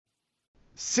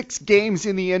6 games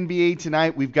in the NBA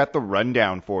tonight. We've got the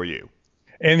rundown for you.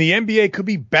 And the NBA could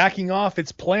be backing off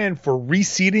its plan for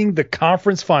reseeding the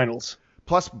conference finals.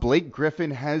 Plus, Blake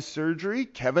Griffin has surgery,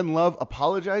 Kevin Love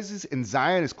apologizes, and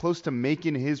Zion is close to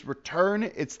making his return.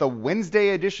 It's the Wednesday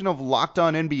edition of Locked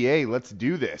On NBA. Let's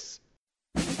do this.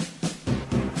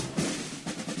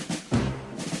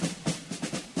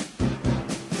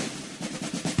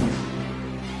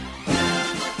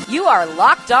 You are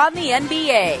Locked On the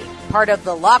NBA, part of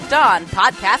the Locked On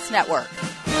Podcast Network.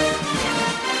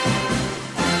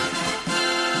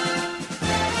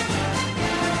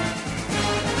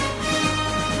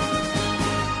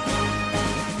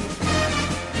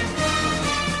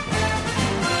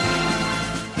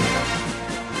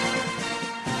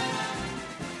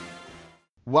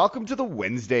 Welcome to the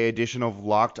Wednesday edition of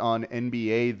Locked On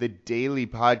NBA, the daily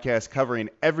podcast covering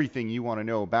everything you want to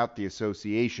know about the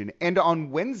association. And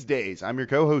on Wednesdays, I'm your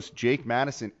co-host, Jake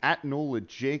Madison, at NOLA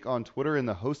Jake on Twitter, and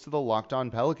the host of the Locked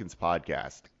On Pelicans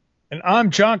podcast. And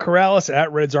I'm John Karalis,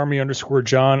 at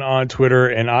RedsArmy_John on Twitter,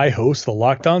 and I host the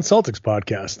Locked On Celtics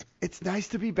podcast. It's nice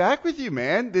to be back with you,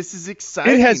 man. This is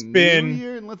exciting. It has been New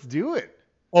Year, and let's do it.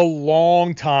 A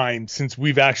long time since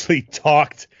we've actually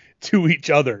talked to each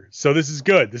other. So this is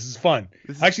good. This is fun.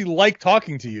 I actually like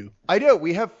talking to you. I know.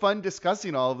 We have fun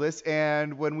discussing all of this.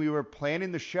 And when we were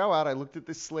planning the show out, I looked at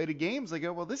this slate of games. I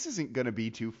go, well, this isn't going to be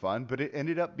too fun. But it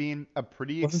ended up being a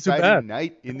pretty exciting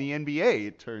night in the NBA,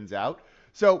 it turns out.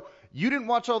 So you didn't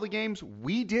watch all the games.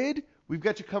 We did. We've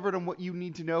got you covered on what you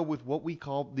need to know with what we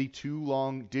call the too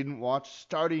long didn't watch,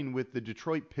 starting with the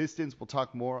Detroit Pistons. We'll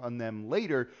talk more on them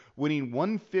later, winning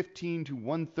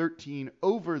 115-113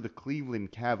 over the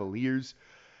Cleveland Cavaliers.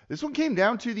 This one came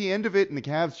down to the end of it, and the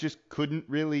Cavs just couldn't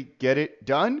really get it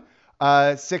done.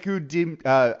 I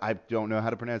don't know how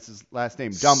to pronounce his last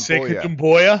name.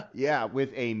 Doumbouya. Yeah,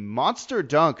 with a monster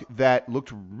dunk that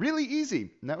looked really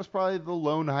easy. And that was probably the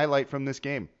lone highlight from this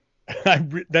game.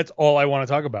 That's all I want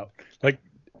to talk about. Like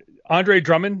Andre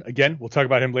Drummond, again, we'll talk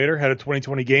about him later, had a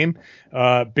 2020 game.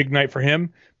 Big night for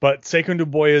him. But Sekou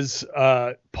Doumbouya's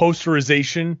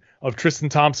posterization of Tristan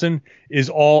Thompson is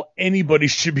all anybody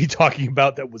should be talking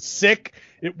about. That was sick.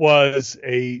 It was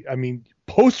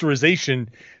posterization.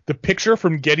 The picture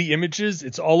from Getty Images,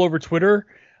 it's all over Twitter.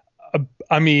 It's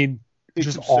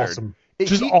just absurd. Awesome.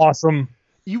 Awesome.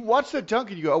 You watch that dunk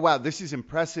and you go, oh, wow, this is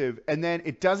impressive. And then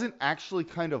it doesn't actually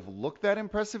kind of look that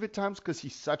impressive at times because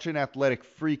he's such an athletic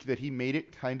freak that he made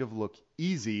it kind of look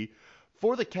easy.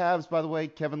 For the Cavs, by the way,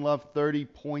 Kevin Love, 30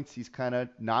 points. He's kind of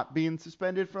not being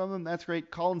suspended from them. That's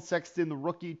great. Colin Sexton,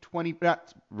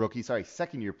 the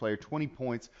second-year player, 20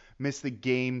 points. Missed the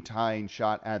game-tying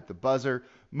shot at the buzzer.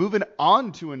 Moving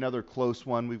on to another close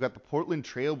one, we've got the Portland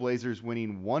Trail Blazers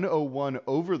winning 101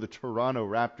 over the Toronto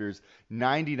Raptors,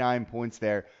 99 points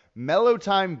there. Melo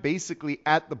time basically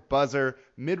at the buzzer,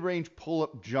 mid-range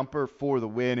pull-up jumper for the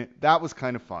win. That was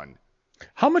kind of fun.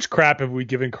 How much crap have we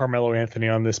given Carmelo Anthony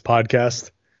on this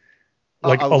podcast?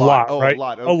 A lot, right?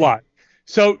 Okay. A lot.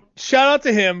 So shout out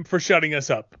to him for shutting us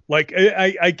up. Like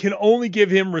I can only give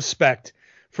him respect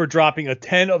for dropping a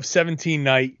 10 of 17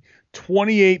 night,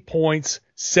 28 points,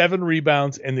 7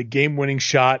 rebounds, and the game-winning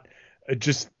shot.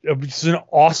 It was an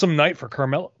awesome night for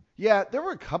Carmelo. Yeah, there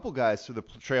were a couple guys for the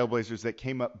Trailblazers that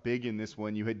came up big in this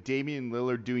one. You had Damian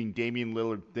Lillard doing Damian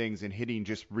Lillard things and hitting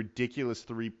just ridiculous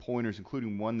three-pointers,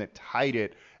 including one that tied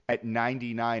it at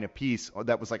 99 apiece.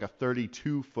 That was like a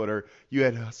 32-footer. You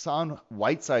had Hassan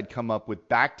Whiteside come up with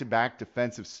back-to-back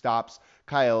defensive stops,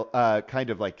 kind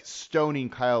of like stoning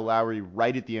Kyle Lowry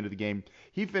right at the end of the game.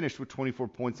 He finished with 24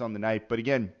 points on the night. But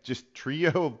again, just trio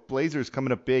of Blazers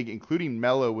coming up big, including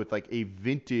Melo with like a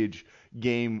vintage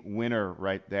game winner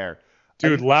right there.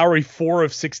 Dude, Lowry 4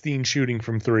 of 16 shooting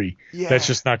from 3. Yeah. That's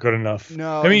just not good enough.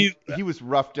 No, he was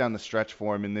rough down the stretch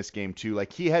for him in this game too.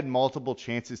 Like he had multiple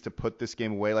chances to put this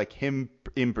game away, like him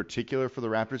in particular for the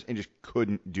Raptors, and just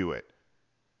couldn't do it.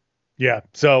 Yeah.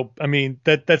 So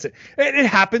that's it. It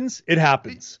happens. It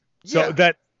happens. Yeah. So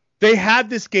that they had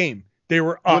this game. They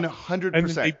were up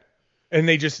 100%. And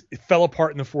they just fell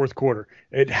apart in the fourth quarter.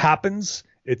 It happens.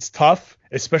 It's tough,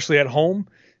 especially at home.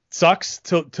 It sucks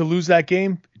to lose that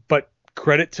game, but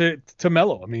credit to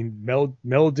Melo.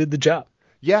 Melo did the job.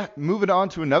 Yeah, moving on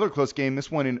to another close game.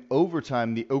 This one in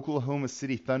overtime, the Oklahoma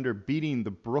City Thunder beating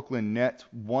the Brooklyn Nets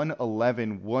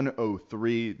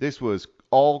 111-103. This was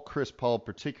all Chris Paul,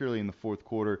 particularly in the fourth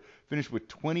quarter. Finished with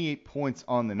 28 points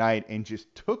on the night and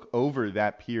just took over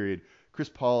that period. Chris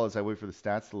Paul, as I wait for the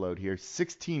stats to load here,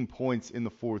 16 points in the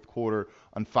fourth quarter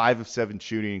on 5 of 7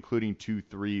 shooting, including 2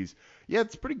 threes. Yeah,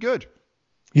 it's pretty good.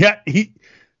 Yeah,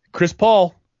 Chris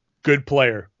Paul, good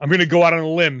player. I'm going to go out on a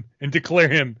limb and declare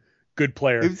him good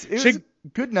player. It was a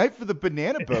good night for the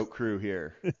banana boat crew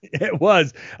here. It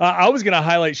was. I was going to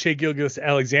highlight Shai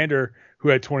Gilgeous-Alexander, who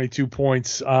had 22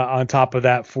 points on top of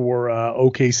that for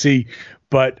OKC.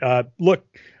 But look,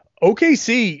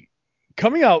 OKC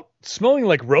coming out smelling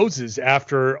like roses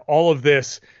after all of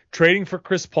this, trading for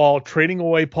Chris Paul, trading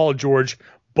away Paul George,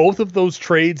 both of those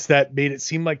trades that made it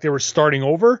seem like they were starting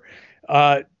over,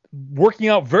 working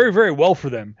out very, very well for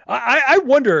them. I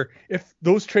wonder if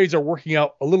those trades are working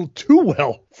out a little too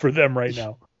well for them right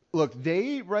now. Look,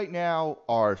 they right now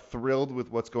are thrilled with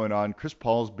what's going on. Chris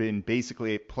Paul's been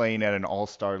basically playing at an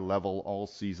all-star level all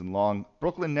season long.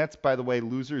 Brooklyn Nets, by the way,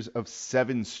 losers of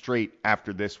 7 straight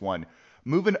after this one.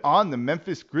 Moving on, the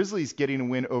Memphis Grizzlies getting a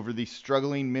win over the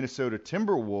struggling Minnesota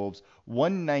Timberwolves,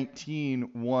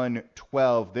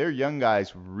 119-112. Their young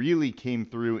guys really came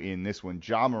through in this one.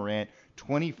 Ja Morant,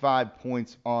 25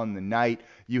 points on the night.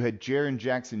 You had Jaren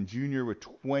Jackson Jr. with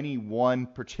 21,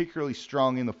 particularly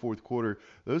strong in the fourth quarter.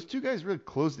 Those two guys really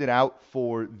closed it out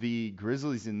for the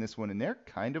Grizzlies in this one, and they're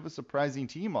kind of a surprising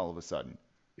team all of a sudden.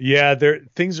 Yeah,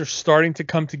 things are starting to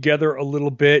come together a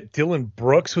little bit. Dylan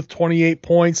Brooks with 28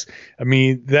 points. I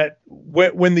mean, that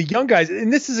when the young guys,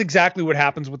 and this is exactly what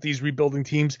happens with these rebuilding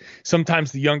teams.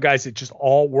 Sometimes the young guys, it just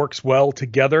all works well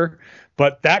together.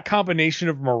 But that combination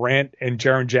of Morant and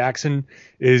Jaren Jackson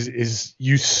is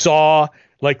you saw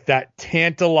like that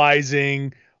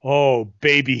tantalizing, oh,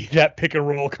 baby, that pick and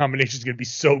roll combination is going to be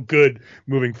so good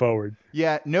moving forward.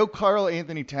 Yeah, no Karl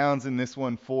Anthony Towns in this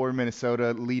one for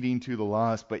Minnesota, leading to the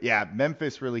loss. But yeah,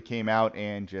 Memphis really came out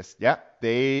and just,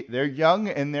 they're young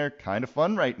and they're kind of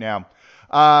fun right now.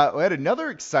 We had another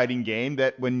exciting game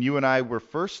that when you and I were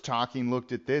first talking,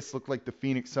 looked like the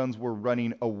Phoenix Suns were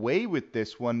running away with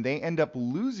this one. They end up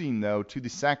losing, though, to the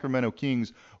Sacramento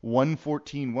Kings,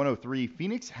 114-103.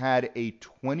 Phoenix had a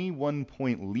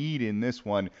 21-point lead in this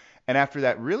one. And after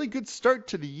that really good start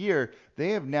to the year, they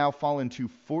have now fallen to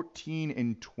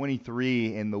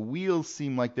 14-23, and the wheels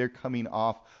seem like they're coming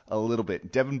off a little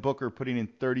bit. Devin Booker putting in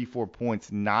 34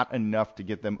 points, not enough to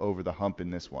get them over the hump in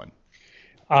this one.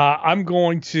 I'm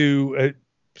going to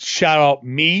shout out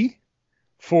me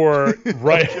for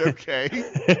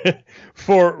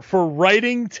for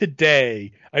writing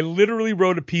today. I literally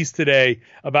wrote a piece today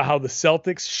about how the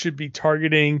Celtics should be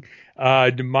targeting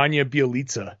Nemanja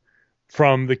Bjelica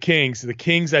from the Kings. The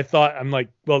Kings,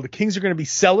 the Kings are going to be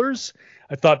sellers.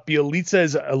 I thought Bjelica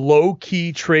is a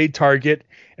low-key trade target,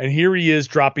 and here he is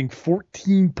dropping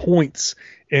 14 points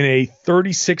in a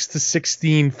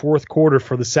 36-16 fourth quarter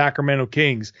for the Sacramento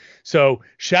Kings. So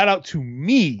shout out to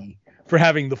me for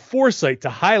having the foresight to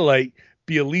highlight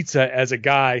Bjelica as a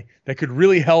guy that could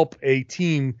really help a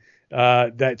team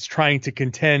that's trying to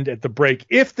contend at the break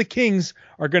if the Kings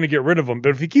are going to get rid of him. But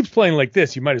if he keeps playing like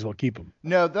this, you might as well keep him.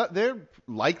 No, they're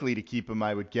likely to keep him,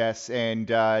 I would guess, and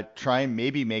try and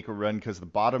maybe make a run because the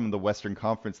bottom of the Western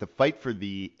Conference, the fight for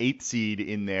the 8th seed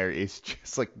in there is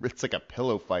just like it's like a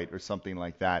pillow fight or something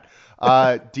like that.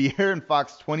 De'Aaron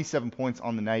Fox, 27 points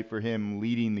on the night for him,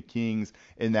 leading the Kings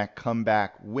in that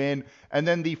comeback win. And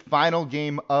then the final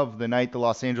game of the night, the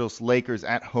Los Angeles Lakers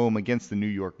at home against the New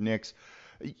York Knicks.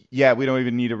 Yeah, we don't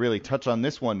even need to really touch on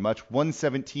this one much.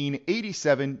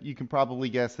 117-87. You can probably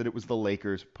guess that it was the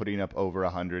Lakers putting up over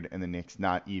 100 and the Knicks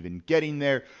not even getting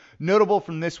there. Notable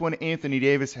from this one, Anthony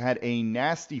Davis had a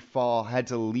nasty fall, had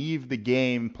to leave the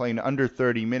game playing under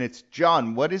 30 minutes.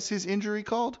 John, what is his injury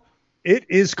called? It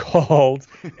is called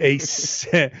a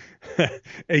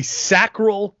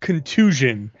sacral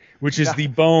contusion, which is the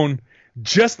bone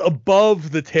just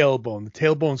above the tailbone. The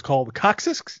tailbone is called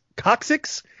the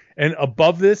coccyx. And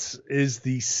above this is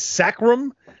the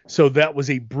sacrum. So that was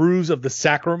a bruise of the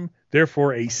sacrum,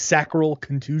 therefore a sacral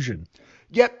contusion.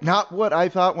 Yep, not what I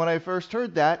thought when I first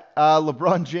heard that.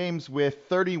 LeBron James with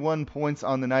 31 points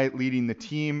on the night leading the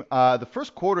team. The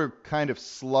first quarter kind of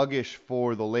sluggish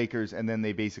for the Lakers, and then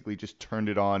they basically just turned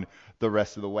it on the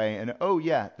rest of the way. And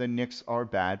the Knicks are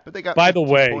bad, but they got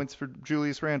 15 points for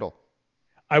Julius Randle.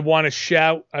 I want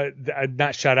to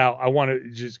I want to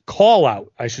just call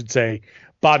out, I should say,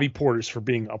 Bobby Portis for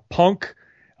being a punk.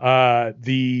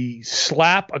 The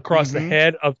slap across the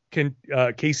head of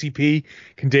KCP,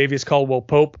 Kendavius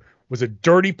Caldwell-Pope, was a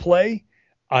dirty play.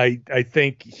 I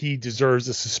think he deserves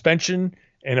a suspension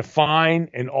and a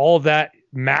fine and all of that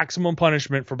maximum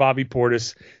punishment for Bobby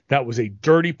Portis. That was a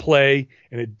dirty play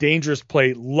and a dangerous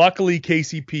play. Luckily,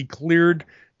 KCP cleared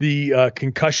the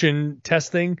concussion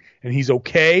testing and he's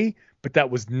okay, but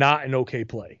that was not an okay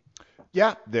play.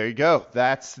 Yeah, there you go.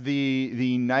 That's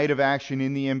the night of action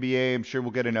in the NBA. I'm sure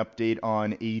we'll get an update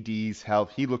on AD's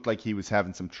health. He looked like he was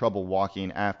having some trouble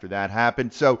walking after that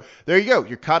happened. So there you go.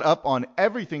 You're caught up on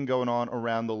everything going on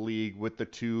around the league with the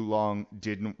too long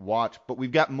didn't watch. But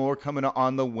we've got more coming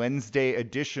on the Wednesday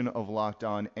edition of Locked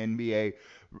On NBA.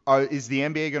 Is the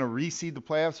NBA going to reseed the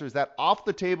playoffs, or is that off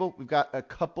the table? We've got a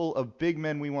couple of big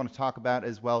men we want to talk about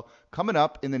as well coming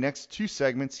up in the next two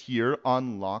segments here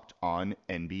on Locked On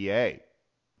NBA.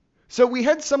 So we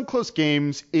had some close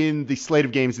games in the slate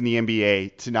of games in the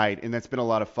NBA tonight, and that's been a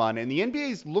lot of fun. And the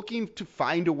NBA is looking to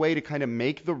find a way to kind of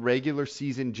make the regular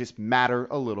season just matter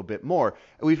a little bit more.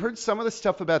 And we've heard some of the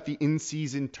stuff about the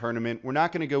in-season tournament. We're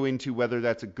not going to go into whether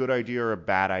that's a good idea or a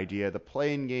bad idea, the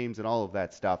play-in games and all of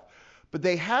that stuff. But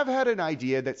they have had an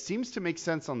idea that seems to make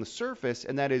sense on the surface,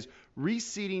 and that is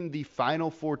reseeding the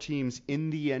final four teams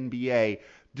in the NBA,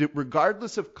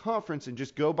 regardless of conference, and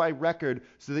just go by record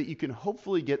so that you can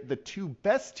hopefully get the two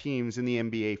best teams in the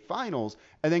NBA finals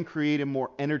and then create a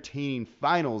more entertaining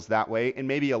finals that way, and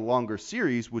maybe a longer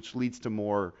series, which leads to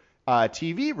more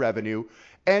TV revenue.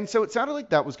 And so it sounded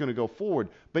like that was going to go forward.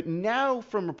 But now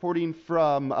from reporting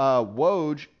from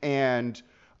Woj and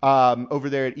over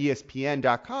there at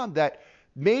ESPN.com that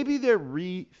maybe they're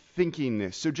rethinking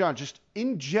this. So, John, just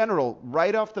in general,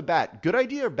 right off the bat, good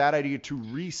idea or bad idea to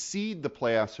reseed the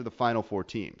playoffs for the final four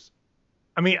teams?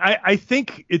 I mean, I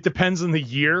think it depends on the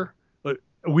year.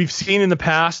 We've seen in the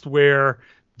past where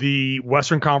the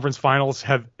Western Conference Finals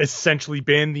have essentially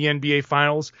been the NBA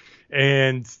Finals,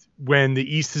 and when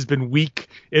the East has been weak,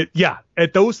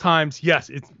 at those times, yes,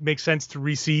 it makes sense to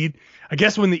reseed. I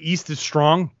guess when the East is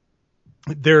strong,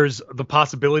 there's the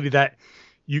possibility that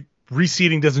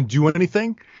reseeding doesn't do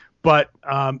anything, but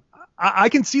I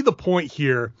can see the point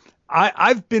here.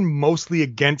 I've been mostly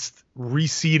against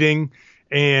reseeding,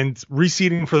 and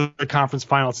reseeding for the conference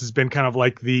finals has been kind of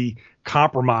like the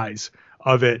compromise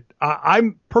of it.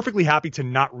 I'm perfectly happy to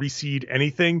not reseed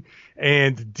anything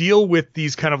and deal with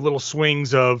these kind of little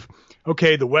swings of,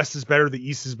 okay, the West is better, the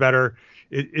East is better.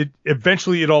 It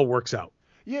eventually it all works out.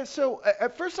 Yeah, so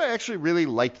at first I actually really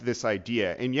liked this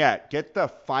idea. And get the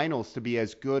finals to be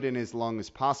as good and as long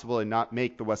as possible and not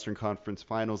make the Western Conference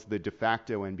Finals the de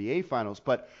facto NBA Finals.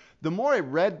 But the more I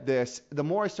read this, the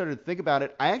more I started to think about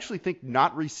it. I actually think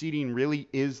not reseeding really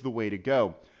is the way to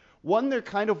go. One, they're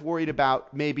kind of worried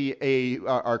about maybe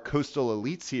our coastal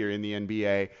elites here in the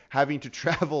NBA having to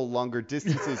travel longer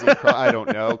distances. I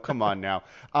don't know. Come on now.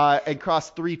 And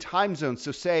cross three time zones.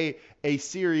 So say a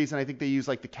series, and I think they use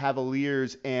like the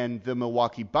Cavaliers and the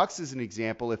Milwaukee Bucks as an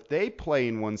example. If they play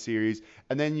in one series,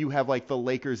 and then you have like the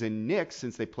Lakers and Knicks,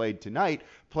 since they played tonight,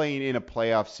 playing in a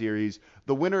playoff series,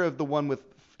 the winner of the one with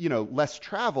less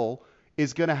travel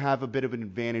is going to have a bit of an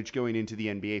advantage going into the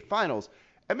NBA Finals.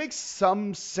 It makes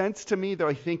some sense to me, though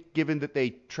I think given that they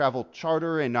travel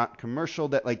charter and not commercial,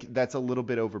 that's a little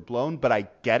bit overblown, but I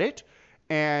get it.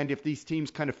 And if these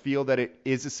teams kind of feel that it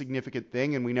is a significant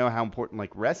thing, and we know how important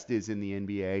rest is in the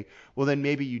NBA, well, then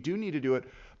maybe you do need to do it.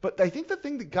 But I think the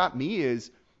thing that got me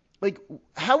is,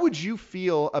 how would you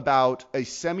feel about a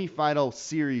semifinal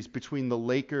series between the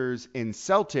Lakers and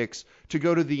Celtics to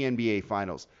go to the NBA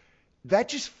Finals? That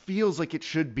just feels like it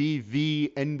should be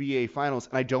the NBA Finals,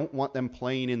 and I don't want them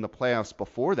playing in the playoffs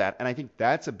before that, and I think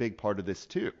that's a big part of this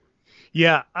too.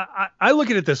 Yeah, I look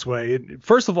at it this way.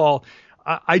 First of all,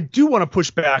 I do want to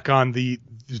push back on the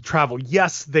travel.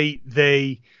 Yes,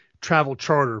 they travel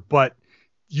charter, but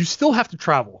you still have to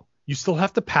travel. You still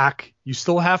have to pack. You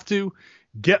still have to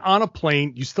get on a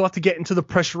plane. You still have to get into the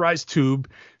pressurized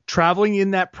tube. Traveling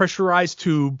in that pressurized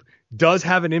tube does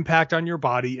have an impact on your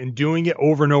body, and doing it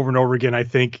over and over and over again, I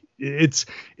think it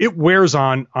wears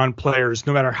on players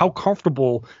no matter how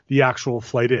comfortable the actual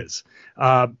flight is.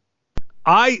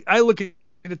 I look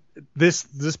at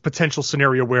this potential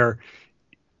scenario where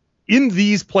in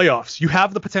these playoffs, you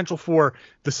have the potential for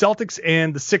the Celtics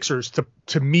and the Sixers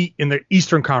to meet in the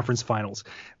Eastern Conference Finals,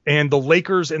 and the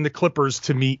Lakers and the Clippers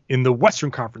to meet in the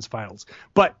Western Conference Finals.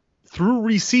 But through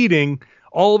reseeding,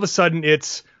 all of a sudden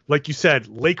it's, like you said,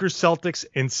 Lakers, Celtics,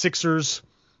 and Sixers,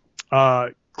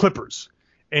 Clippers.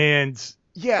 And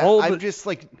I'm just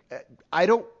I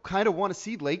don't kind of want to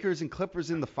see Lakers and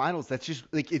Clippers in the finals. That's just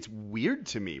it's weird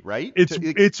to me, right?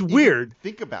 It's weird.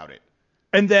 Think about it.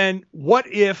 And then what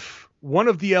if one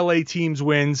of the LA teams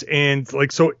wins, and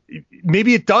so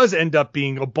maybe it does end up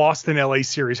being a Boston LA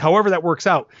series, however that works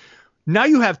out. Now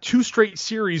you have two straight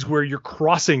series where you're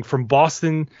crossing from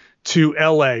Boston to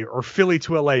LA or Philly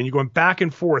to LA, and you're going back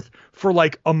and forth for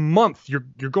a month.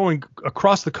 You're going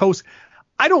across the coast.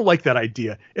 I don't like that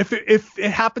idea. If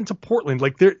it happened to Portland,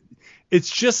 it's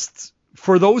just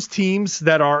for those teams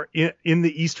that are in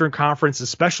the Eastern Conference,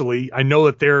 especially, I know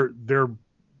that they're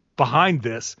behind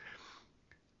this.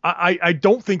 I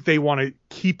don't think they want to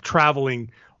keep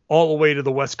traveling all the way to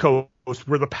the West Coast,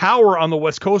 where the power on the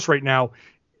West Coast right now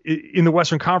in the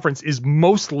Western Conference is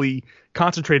mostly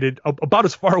concentrated about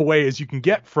as far away as you can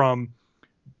get from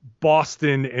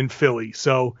Boston and Philly.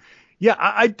 So, yeah,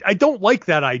 I don't like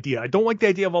that idea. I don't like the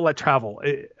idea of all that travel.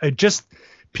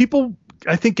 People,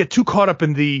 I think, get too caught up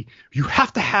in you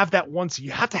have to have that once,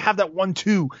 you have to have that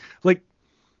 1-2. Like,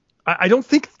 I don't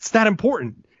think it's that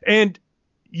important. And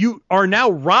you are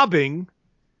now robbing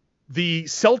the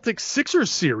Celtics-Sixers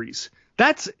series.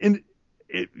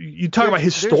 You talk about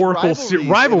historical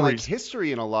rivalries. Like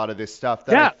history in a lot of this stuff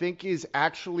that I think is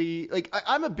actually like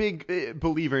I'm a big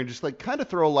believer in just like kind of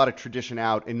throw a lot of tradition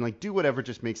out and like do whatever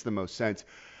just makes the most sense.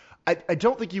 I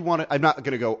don't think you want to. I'm not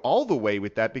going to go all the way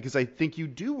with that because I think you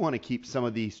do want to keep some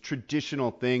of these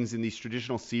traditional things in these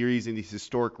traditional series and these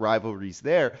historic rivalries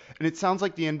there. And it sounds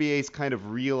like the NBA's kind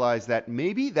of realized that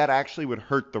maybe that actually would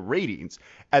hurt the ratings.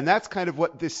 And that's kind of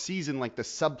what this season, like the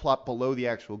subplot below the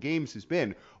actual games, has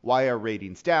been. Why are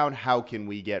ratings down? How can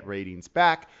we get ratings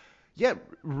back? Yeah,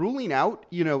 ruling out,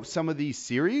 some of these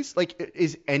series, like,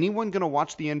 is anyone going to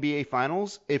watch the NBA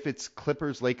Finals if it's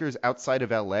Clippers-Lakers outside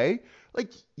of LA?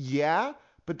 Like, yeah,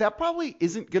 but that probably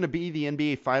isn't going to be the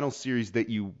NBA Finals series that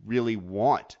you really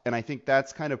want. And I think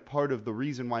that's kind of part of the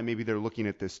reason why maybe they're looking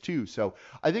at this too. So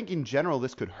I think in general,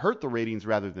 this could hurt the ratings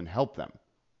rather than help them.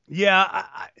 Yeah,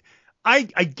 I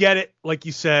get it. Like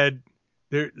you said,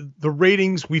 the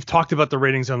ratings, we've talked about the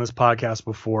ratings on this podcast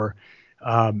before.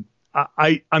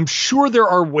 I'm sure there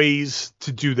are ways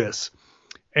to do this,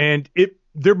 and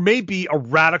there may be a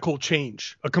radical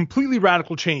change, a completely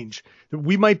radical change, that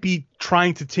we might be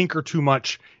trying to tinker too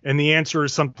much, and the answer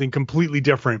is something completely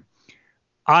different.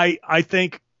 I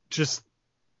think just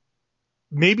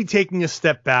maybe taking a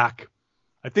step back.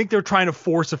 I think they're trying to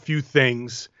force a few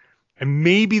things, and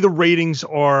maybe the ratings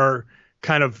are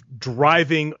kind of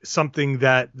driving something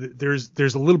that there's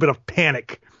a little bit of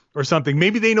panic or something.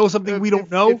 Maybe they know something we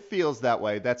don't know. It feels that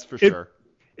way. That's for sure.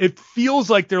 It feels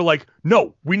like they're like,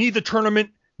 no, we need the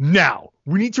tournament now.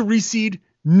 We need to reseed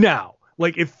now.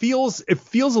 Like it feels a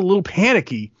little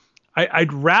panicky.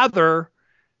 I'd rather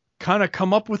kind of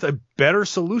come up with a better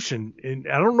solution. And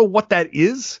I don't know what that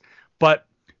is, but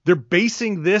they're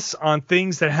basing this on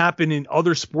things that happen in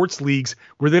other sports leagues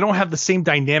where they don't have the same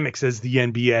dynamics as the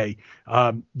NBA.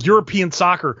 European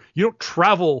soccer, you don't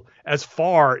travel as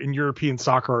far in European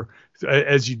soccer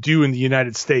as you do in the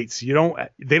United States. They don't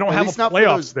have a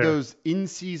playoffs there. Those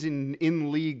in-season,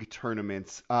 in-league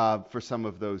tournaments for some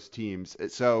of those teams.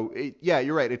 So,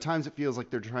 you're right. At times it feels like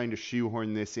they're trying to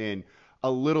shoehorn this in a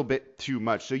little bit too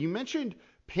much. So you mentioned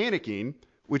panicking,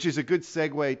 which is a good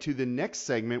segue to the next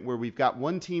segment where we've got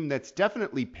one team that's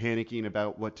definitely panicking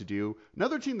about what to do,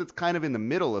 another team that's kind of in the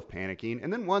middle of panicking,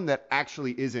 and then one that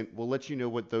actually isn't. We'll let you know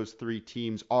what those three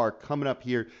teams are coming up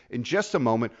here in just a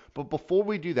moment. But before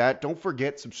we do that, don't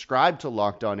forget, subscribe to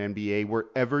Locked On NBA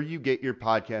wherever you get your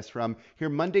podcast from. Here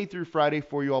Monday through Friday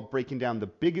for you all, breaking down the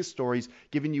biggest stories,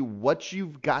 giving you what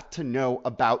you've got to know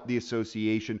about the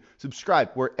association.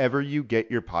 Subscribe wherever you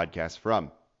get your podcast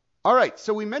from. All right,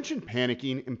 so we mentioned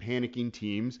panicking and panicking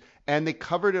teams, and they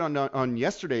covered it on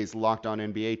yesterday's Locked On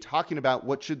NBA, talking about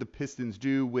what should the Pistons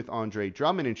do with Andre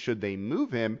Drummond and should they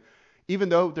move him, even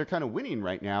though they're kind of winning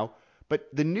right now. But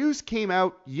the news came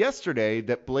out yesterday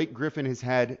that Blake Griffin has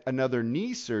had another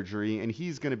knee surgery, and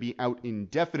he's going to be out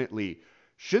indefinitely.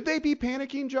 Should they be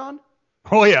panicking, John?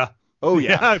 Oh, yeah. Oh,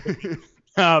 yeah.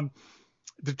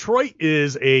 Detroit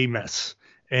is a mess,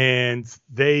 and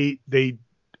they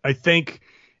I think,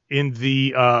 in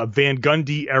the Van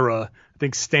Gundy era, I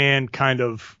think Stan kind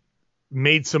of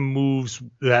made some moves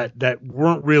that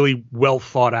weren't really well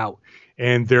thought out,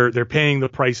 and they're paying the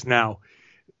price now.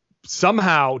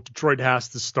 Somehow Detroit has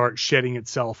to start shedding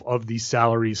itself of these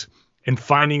salaries and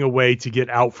finding a way to get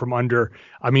out from under.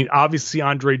 I mean, obviously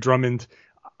Andre Drummond,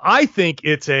 I think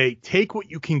it's a take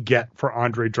what you can get for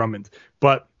Andre Drummond,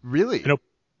 but really,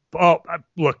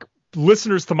 look,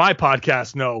 listeners to my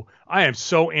podcast know I am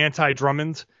so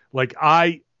anti-Drummond. Like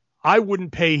I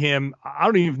wouldn't pay him. I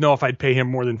don't even know if I'd pay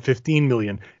him more than $15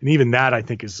 million, and even that I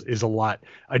think is a lot.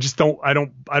 I just don't. I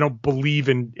don't believe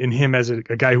in him as a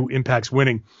guy who impacts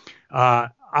winning.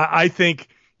 I think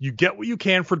you get what you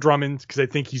can for Drummond because I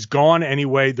think he's gone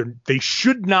anyway. They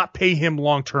should not pay him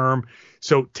long term.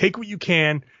 So take what you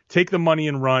can, take the money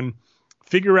and run.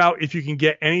 Figure out if you can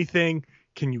get anything.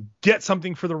 Can you get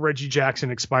something for the Reggie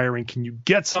Jackson expiring? Can you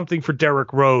get something for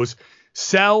Derrick Rose?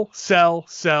 sell, sell,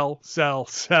 sell, sell,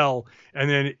 sell. And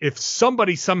then if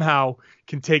somebody somehow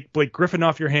can take Blake Griffin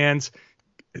off your hands,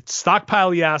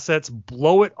 stockpile the assets,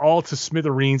 blow it all to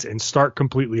smithereens, and start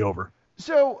completely over.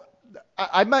 So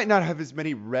I might not have as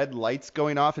many red lights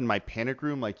going off in my panic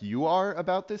room like you are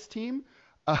about this team,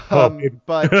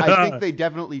 but I think they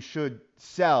definitely should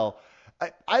sell.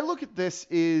 I look at this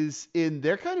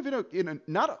they're kind of in a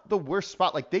not the worst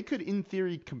spot. Like they could in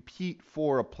theory compete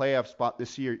for a playoff spot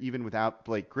this year even without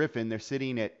Blake Griffin. They're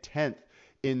sitting at 10th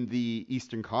in the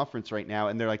Eastern Conference right now,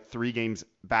 and they're like 3 games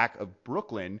back of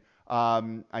Brooklyn.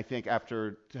 I think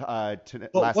after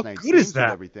last night's games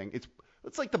and everything,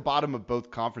 it's like the bottom of both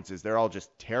conferences. They're all just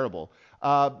terrible.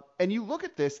 And you look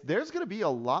at this, there's going to be a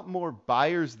lot more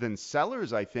buyers than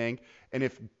sellers, I think. And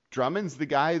if Drummond's the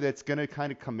guy that's going to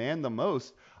kind of command the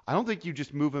most, I don't think you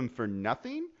just move him for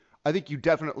nothing. I think you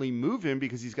definitely move him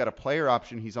because he's got a player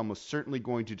option. He's almost certainly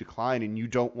going to decline, and you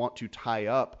don't want to tie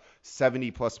up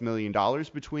 $70+ million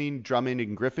between Drummond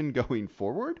and Griffin going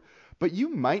forward. But you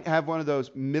might have one of those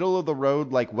middle of the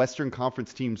road, like Western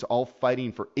Conference teams all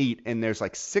fighting for 8, and there's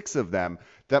like 6 of them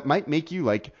that might make you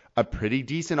like a pretty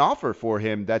decent offer for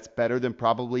him. That's better than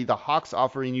probably the Hawks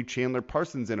offering you Chandler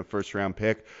Parsons in a first-round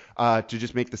pick to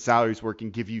just make the salaries work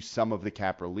and give you some of the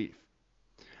cap relief.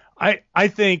 I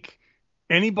think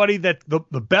anybody that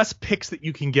the best picks that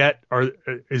you can get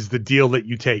is the deal that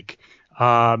you take.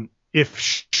 If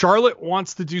Charlotte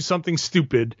wants to do something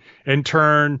stupid and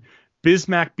turn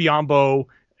Bismack Biyombo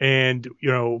and,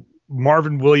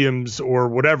 Marvin Williams or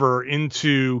whatever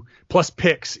into plus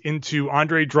picks into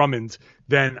Andre Drummond,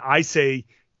 then I say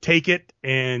take it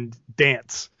and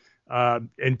dance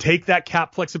and take that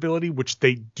cap flexibility, which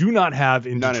they do not have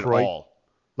in None Detroit. At all.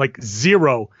 Like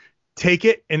zero. Take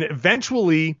it, and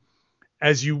eventually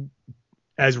as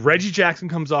Reggie Jackson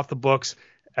comes off the books,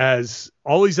 as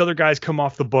all these other guys come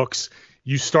off the books,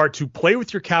 you start to play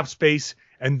with your cap space.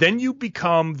 And then you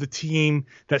become the team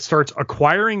that starts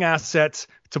acquiring assets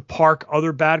to park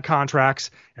other bad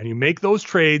contracts, and you make those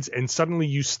trades, and suddenly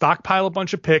you stockpile a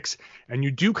bunch of picks, and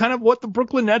you do kind of what the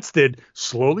Brooklyn Nets did,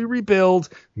 slowly rebuild,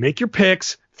 make your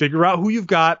picks, figure out who you've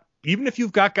got. Even if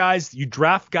you've got guys, you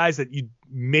draft guys that you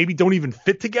maybe don't even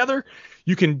fit together,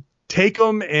 you can take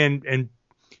them and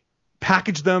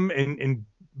package them and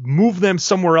move them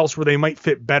somewhere else where they might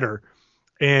fit better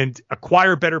and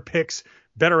acquire better picks,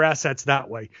 better assets that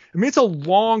way. I mean, it's a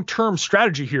long-term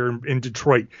strategy here in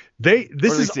Detroit.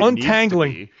 This is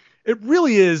untangling. It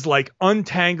really is like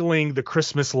untangling the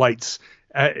Christmas lights,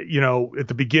 at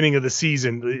the beginning of the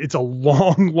season. It's a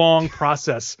long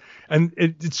process, and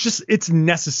it's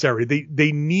necessary.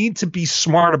 They need to be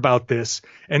smart about this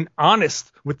and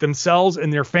honest with themselves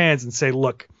and their fans and say,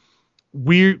 look,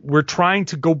 we're trying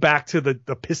to go back to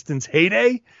the Pistons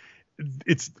heyday.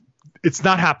 It's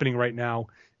not happening right now.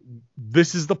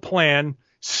 This is the plan.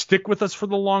 Stick with us for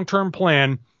the long-term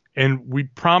plan, and we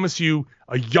promise you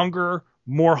a younger,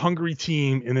 more hungry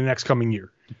team in the next coming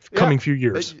few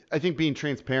years. I think being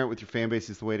transparent with your fan base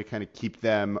is the way to kind of keep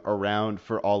them around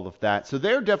for all of that. So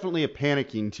they're definitely a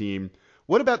panicking team.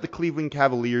 What about the Cleveland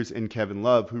Cavaliers and Kevin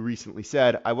Love, who recently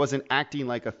said, I wasn't acting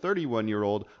like a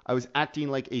 31-year-old. I was acting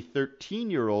like a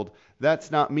 13-year-old.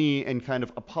 That's not me, and kind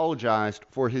of apologized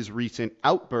for his recent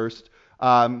outburst,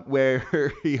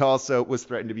 where he also was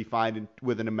threatened to be fined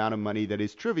with an amount of money that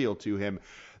is trivial to him.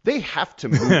 They have to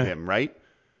move him, right?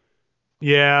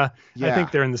 Yeah, I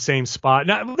think they're in the same spot.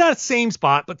 Not same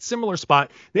spot, but similar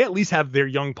spot. They at least have their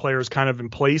young players kind of in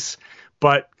place.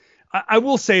 But I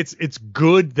will say it's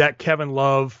good that Kevin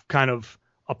Love kind of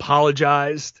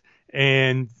apologized,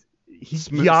 and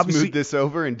he obviously smoothed this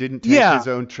over and didn't take his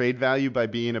own trade value by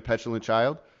being a petulant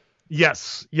child.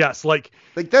 Yes. Like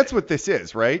that's what this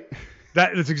is, right?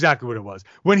 That's exactly what it was.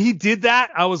 When he did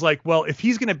that, I was like, well, if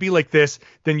he's going to be like this,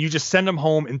 then you just send him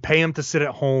home and pay him to sit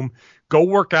at home, go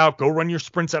work out, go run your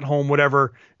sprints at home,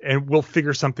 whatever, and we'll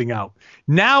figure something out.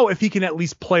 Now, if he can at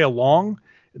least play along,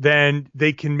 then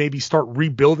they can maybe start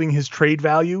rebuilding his trade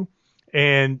value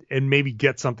and maybe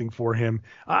get something for him.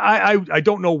 I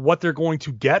don't know what they're going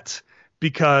to get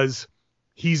because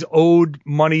he's owed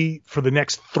money for the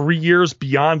next 3 years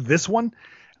beyond this one.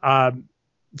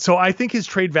 So I think his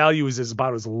trade value is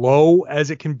about as low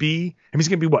as it can be. I mean, he's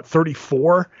going to be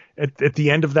 34 at the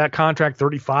end of that contract,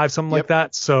 35, something like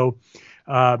that. So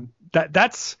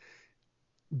that's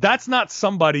not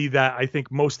somebody that I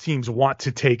think most teams want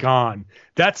to take on.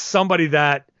 That's somebody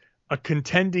that a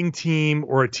contending team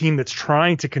or a team that's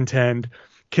trying to contend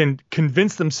can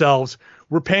convince themselves,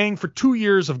 we're paying for 2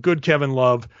 years of good Kevin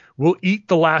Love. We'll eat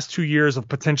the last 2 years of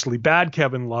potentially bad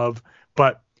Kevin Love,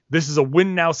 but This is a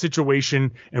win now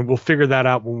situation, and we'll figure that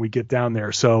out when we get down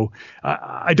there. So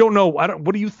I don't know.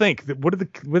 What do you think? What do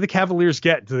the Cavaliers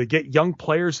get? Do they get young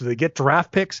players? Do they get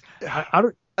draft picks?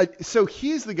 So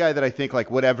he's the guy that I think, like,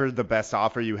 whatever the best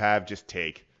offer you have, just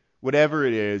take. Whatever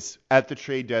it is at the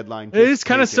trade deadline. It is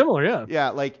kind of similar, yeah. Yeah,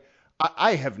 like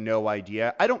I have no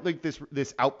idea. I don't think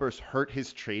this outburst hurt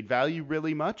his trade value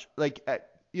really much. Like,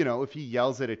 if he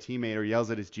yells at a teammate or yells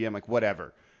at his GM, like,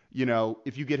 whatever.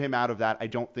 If you get him out of that, I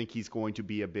don't think he's going to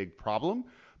be a big problem.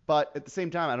 But at the same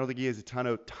time, I don't think he has a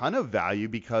ton of value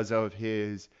because of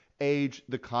his age,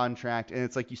 the contract, and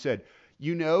it's like you said,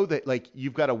 that, like,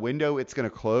 you've got a window, it's going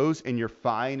to close, and you're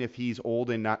fine if he's old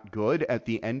and not good at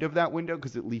the end of that window,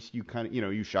 because at least you kind of,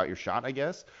 you shot your shot, I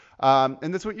guess.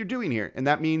 And that's what you're doing here. And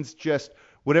that means just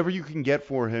whatever you can get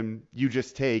for him, you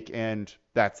just take, and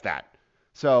that's that.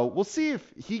 So we'll see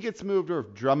if he gets moved or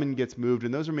if Drummond gets moved,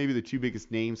 and those are maybe the two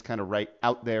biggest names kind of right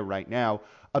out there right now.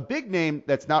 A big name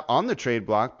that's not on the trade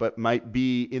block but might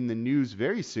be in the news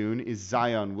very soon is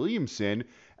Zion Williamson,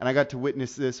 and I got to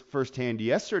witness this firsthand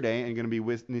yesterday and going to be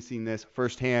witnessing this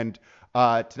firsthand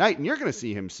tonight, and you're going to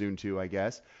see him soon too, I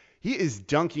guess. He is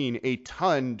dunking a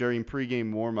ton during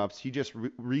pregame warmups. He just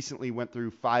recently went through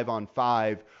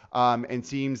 5-on-5 and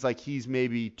seems like he's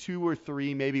maybe 2 or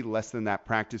 3, maybe less than that,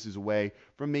 practices away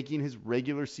from making his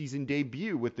regular season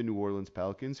debut with the New Orleans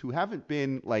Pelicans, who haven't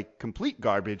been like complete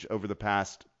garbage over the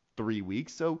past 3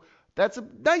 weeks. So that's a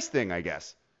nice thing, I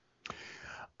guess.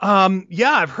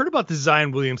 Yeah, I've heard about the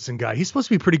Zion Williamson guy. He's supposed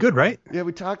to be pretty good, right? Yeah,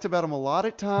 we talked about him a lot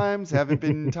of times. Haven't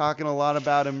been talking a lot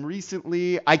about him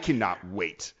recently. I cannot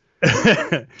wait.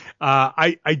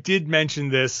 I did mention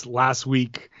this last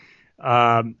week.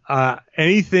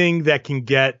 Anything that can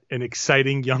get an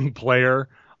exciting young player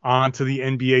onto the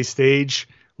NBA stage,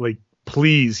 like,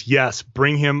 please, yes,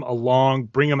 bring him along,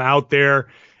 bring him out there,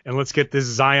 and let's get this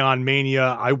Zion mania.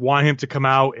 I want him to come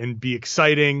out and be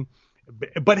exciting,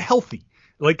 but healthy.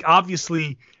 Like,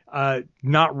 obviously,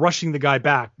 not rushing the guy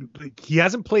back. He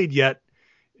hasn't played yet.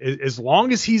 As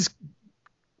long as he's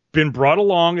been brought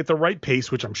along at the right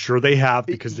pace, which I'm sure they have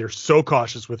because they're so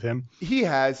cautious with him. He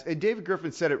has. And David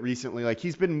Griffin said it recently. Like,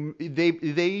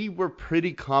 they were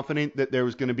pretty confident that there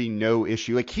was going to be no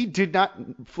issue. Like, he did not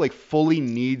like fully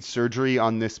need surgery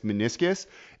on this meniscus.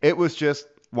 It was just,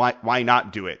 why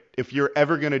not do it? If you're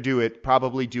ever going to do it,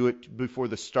 probably do it before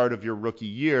the start of your rookie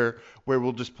year, where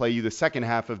we'll just play you the second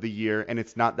half of the year, and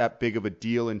it's not that big of a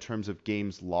deal in terms of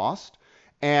games lost.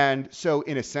 And so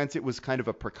in a sense, it was kind of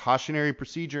a precautionary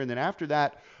procedure. And then after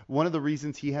that, one of the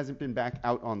reasons he hasn't been back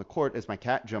out on the court, as my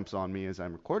cat jumps on me as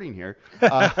I'm recording here,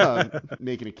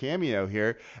 making a cameo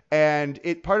here. And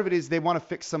part of it is they want to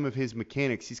fix some of his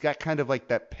mechanics. He's got kind of like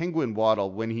that penguin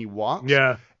waddle when he walks.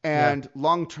 Yeah. And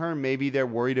long term, maybe they're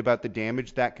worried about the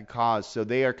damage that could cause. So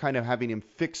they are kind of having him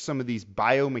fix some of these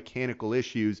biomechanical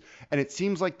issues. And it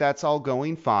seems like that's all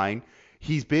going fine.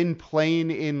 He's been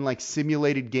playing in like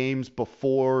simulated games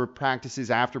before practices,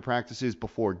 after practices,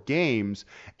 before games,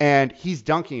 and he's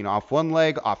dunking off one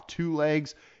leg, off two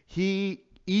legs. He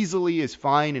easily is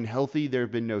fine and healthy. There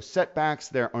have been no setbacks.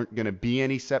 There aren't going to be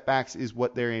any setbacks is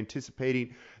what they're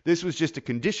anticipating. This was just a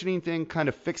conditioning thing, kind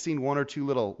of fixing one or two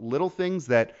little things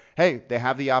that, hey, they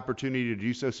have the opportunity to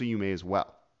do so you may as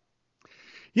well.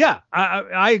 Yeah,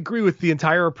 I agree with the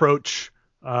entire approach.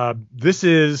 This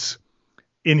is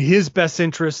in his best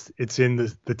interest. It's in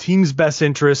the team's best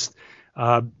interest.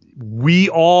 We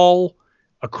all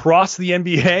across the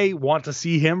NBA want to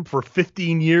see him for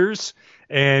 15 years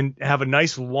and have a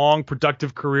nice, long,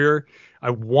 productive career. I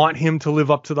want him to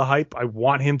live up to the hype. I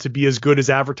want him to be as good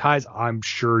as advertised. I'm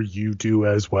sure you do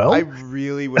as well. I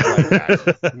really would like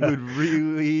that. Would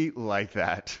really like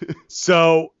that.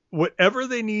 So whatever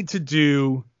they need to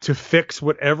do to fix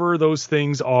whatever those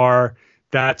things are,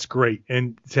 that's great.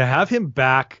 And to have him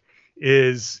back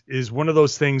is one of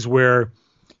those things where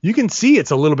you can see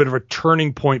it's a little bit of a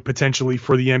turning point potentially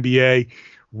for the NBA.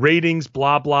 Ratings,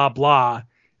 blah, blah, blah.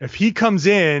 If he comes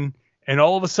in and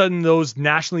all of a sudden those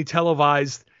nationally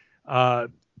televised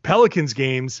Pelicans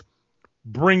games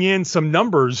bring in some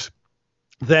numbers,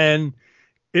 then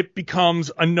it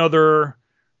becomes another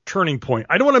turning point.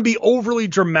 I don't want to be overly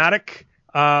dramatic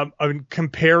and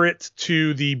compare it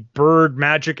to the Bird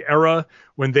Magic era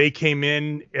when they came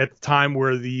in at the time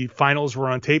where the finals were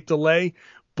on tape delay.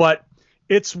 But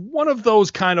it's one of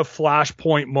those kind of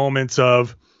flashpoint moments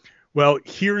of, well,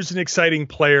 here's an exciting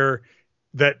player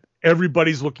that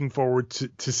everybody's looking forward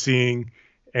to seeing.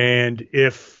 And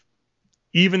if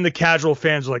even the casual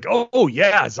fans are like, oh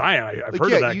yeah, Zion, I've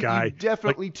heard of that guy. You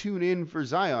definitely tune in for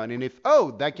Zion. And if,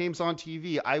 that game's on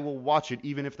TV, I will watch it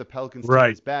even if the Pelicans team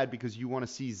is bad because you want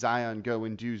to see Zion go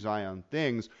and do Zion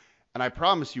things. And I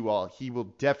promise you all, he will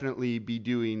definitely be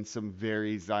doing some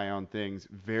very Zion things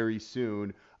very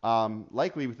soon,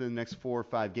 likely within the next 4 or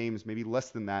 5 games, maybe less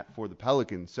than that for the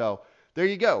Pelicans. So there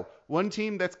you go. One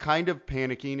team that's kind of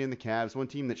panicking in the Cavs, one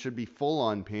team that should be full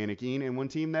on panicking, and one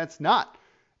team that's not.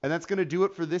 And that's going to do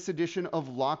it for this edition of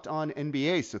Locked On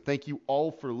NBA. So thank you all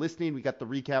for listening. We got the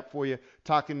recap for you,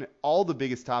 talking all the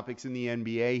biggest topics in the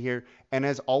NBA here. And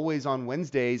as always on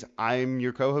Wednesdays, I'm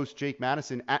your co-host, Jake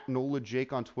Madison, at NOLA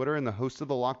Jake on Twitter, and the host of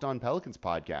the Locked On Pelicans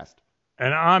podcast.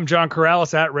 And I'm John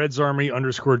Karalis, at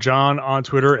RedsArmy_John on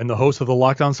Twitter, and the host of the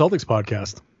Locked On Celtics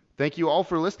podcast. Thank you all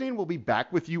for listening. We'll be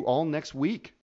back with you all next week.